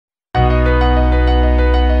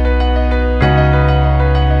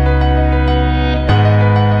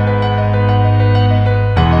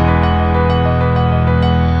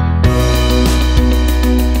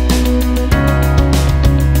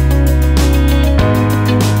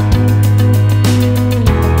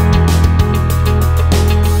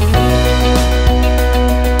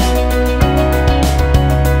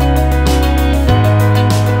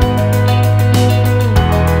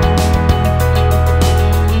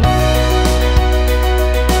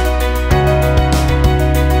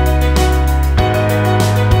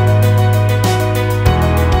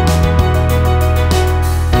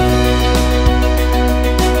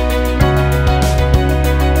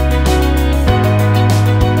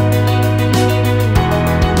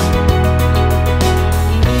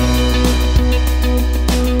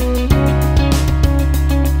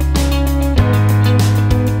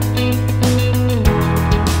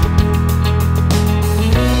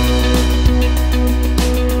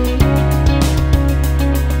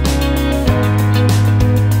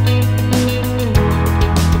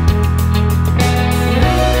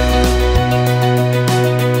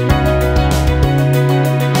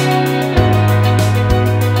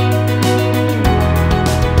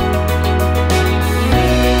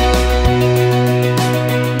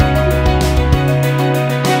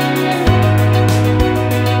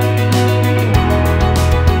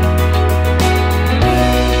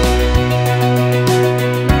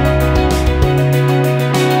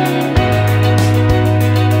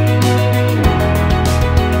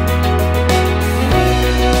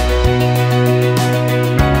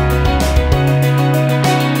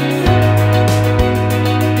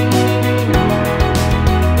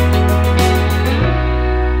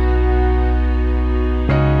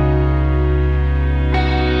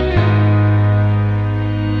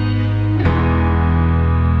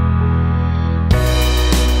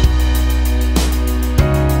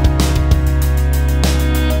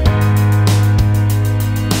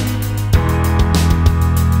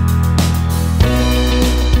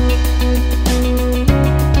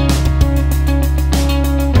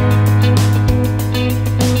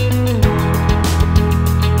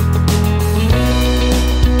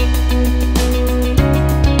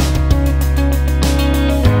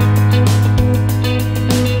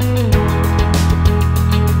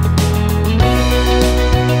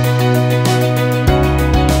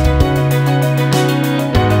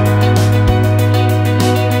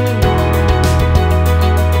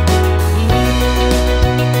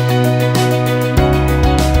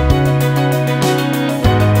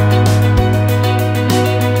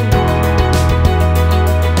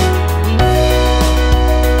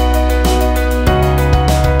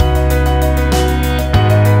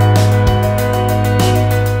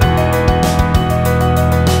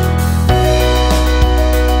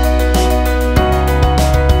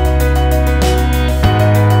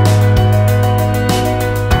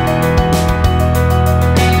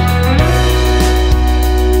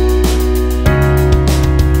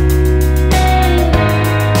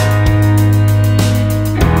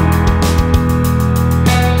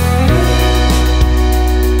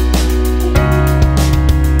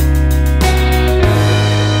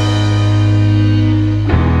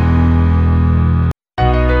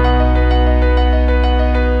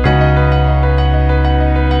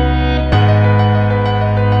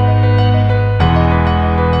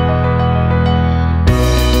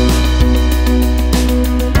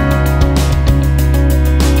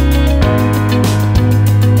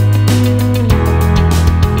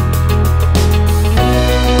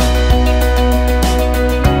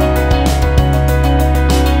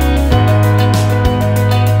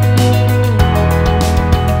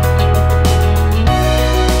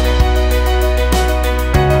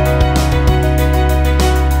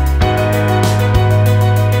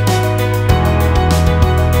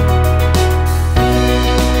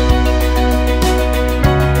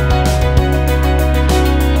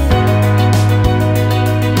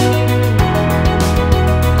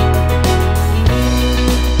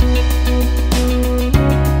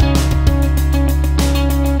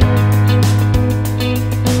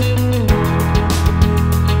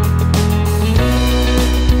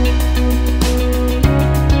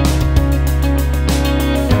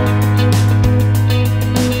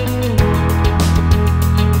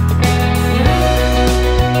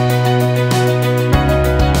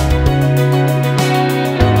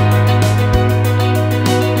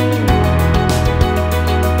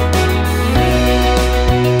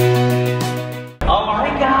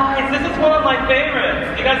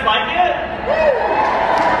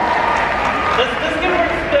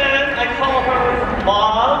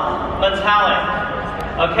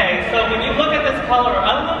Okay, so when you look at this color,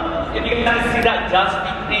 I don't know if you guys see that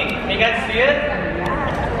dusty pink. Can you guys see it?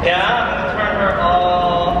 Yeah, I'm gonna turn her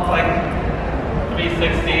all like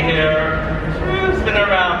 360 here. Spin her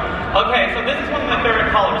around. Okay, so this is one of my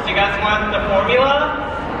favorite colors. You guys want the formula?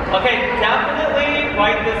 Okay, definitely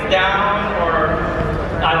write this down or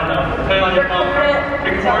I don't know, put it on your phone,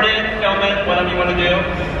 record it, film it, whatever you want to do.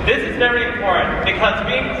 This is very important because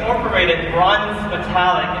we incorporated bronze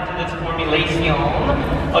metallic into this formulation.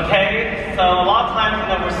 Okay, so a lot of times, you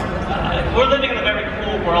know, we're living in a very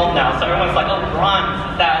cool world now. So everyone's like, oh,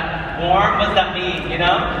 bronze, is that warm? What does that mean? You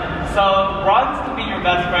know? So bronze can be your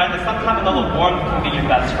best friend, and sometimes a little warmth can be your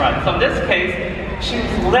best friend. So in this case, she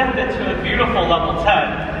was lifted to a beautiful level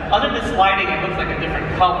 10. Under this lighting, it looks like a different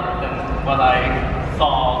color than what I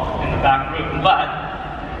saw in the back room. But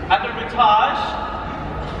at the routage,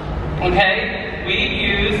 okay, we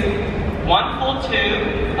use 1 full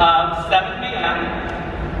tube of 7BM,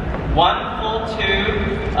 1 full tube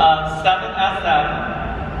of 7SM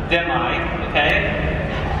dimite, okay,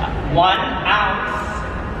 1 ounce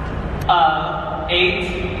of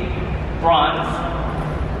 8 bronze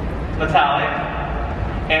metallic,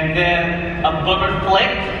 and then a booger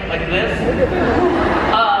flick like this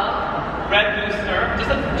of red booster,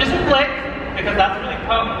 just a flick because that's really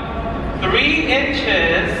potent. 3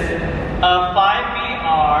 inches of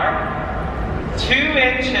 5BR, 2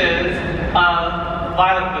 inches of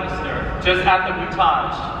violet booster, just at the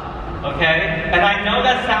routage, okay? And I know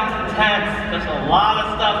that sounds intense, there's a lot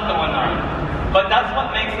of stuff going on, but that's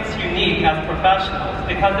what makes us unique as professionals,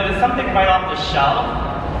 because if it's something right off the shelf,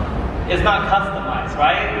 it's not customized,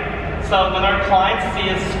 right? So when our clients see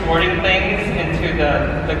us squirting things into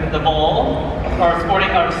the bowl, or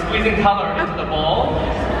squeezing color into the bowl,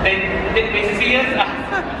 they see us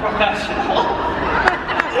as professional.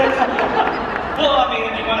 Well, I mean,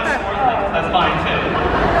 if you want to squirt things, that's fine too.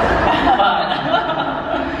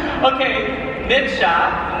 But, okay, mid-shot,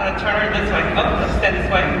 I'm going to turn her this way. Oh, stand this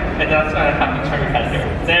way. And then I'm going to have you turn your head here.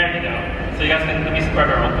 There you go. So you guys can, let me spread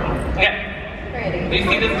her open. Okay. Do you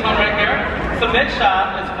see this tone right here? So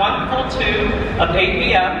mid-shot is 1 full tube of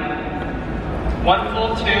 8BM, 1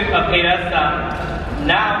 full tube of 8SM.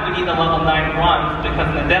 Now we need a level 9 bronze because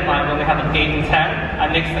in the deadline we only have an 8 and 10. I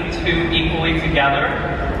mix them 2 equally together.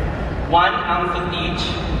 1 ounce of each.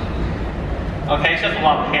 Okay, it's just a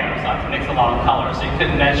lot of hair, so I have to mix a lot of color, so you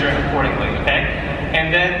could measure it accordingly, okay?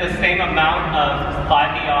 And then the same amount of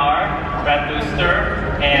 5ER, red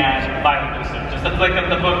booster, and violet booster. Just a flick of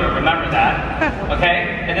the booger, remember that.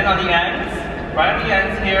 Okay? And then on the ends, right on the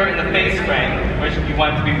ends here in the face frame, which you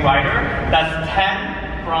want it to be brighter, that's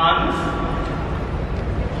 10 bronze,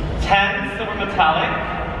 10 silver metallic,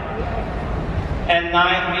 and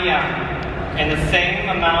 9 VM. And the same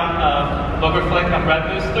amount of booger flick of red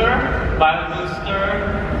booster, violet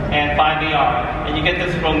booster, and 5ER. And you get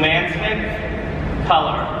this romantic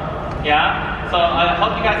color. Yeah? So I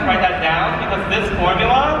hope you guys write that down because this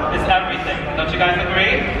formula is everything. Don't you guys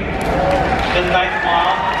agree? This nice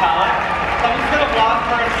mauve metallic. So I'm just going to walk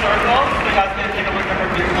her in circles so you guys can take a look at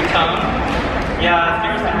her beautiful tone. Yeah,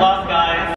 seriously, lost